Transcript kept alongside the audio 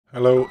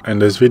Hello, in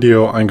this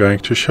video I'm going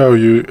to show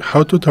you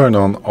how to turn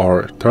on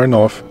or turn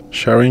off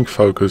sharing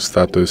focus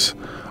status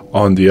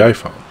on the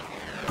iPhone.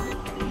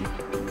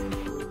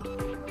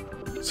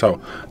 So,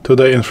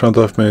 today in front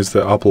of me is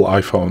the Apple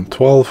iPhone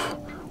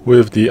 12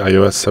 with the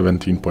iOS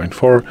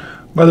 17.4,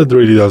 but it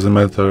really doesn't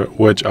matter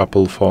which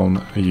Apple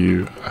phone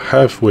you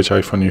have, which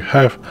iPhone you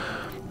have,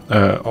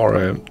 or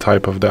a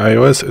type of the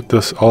iOS. It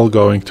is all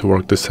going to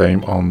work the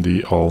same on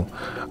the all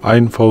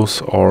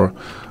iPhones or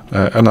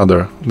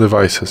another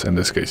devices in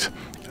this case.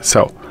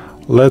 So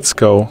let's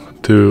go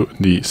to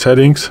the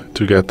settings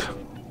to get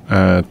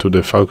to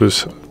the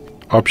focus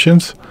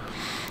options,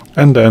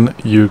 and then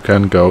you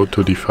can go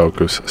to the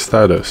focus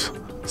status.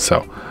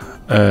 So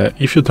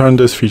if you turn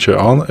this feature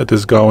on, it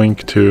is going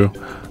to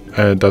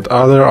that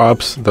other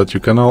apps that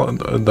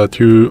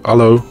you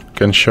allow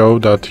can show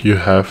that you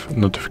have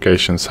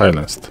notifications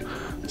silenced.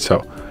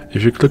 So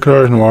if you click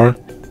learn more,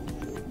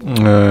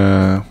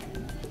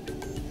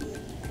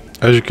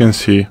 as you can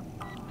see,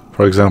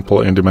 for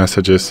example, in the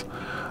messages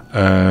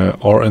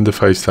or in the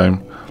FaceTime,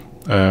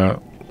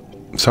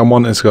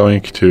 someone is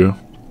going to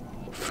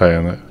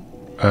fail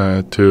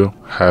to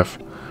have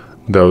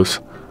those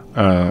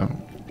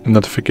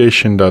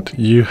notification that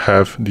you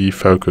have the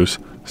focus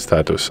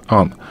status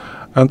on.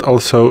 And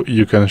also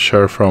you can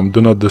share from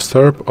do not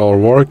disturb or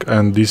work,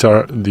 and these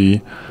are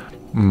the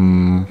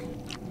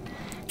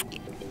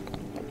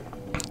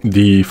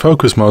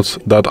focus modes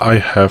that I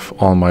have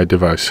on my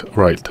device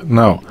right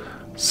now.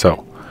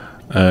 So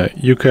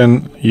you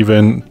can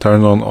even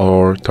turn on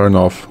or turn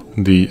off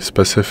the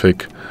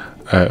specific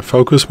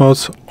focus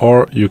modes,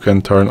 or you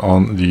can turn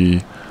on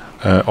the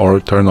or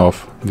turn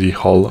off the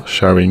whole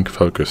sharing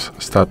focus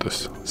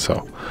status.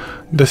 So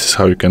this is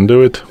how you can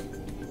do it,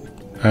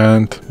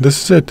 and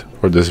this is it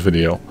for this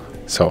video.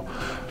 So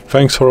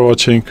thanks for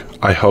watching.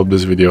 I hope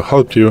this video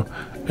helped you.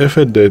 If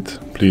it did,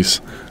 please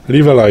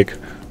leave a like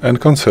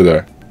and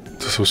consider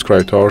to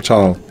subscribe to our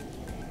channel.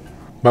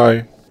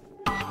 Bye.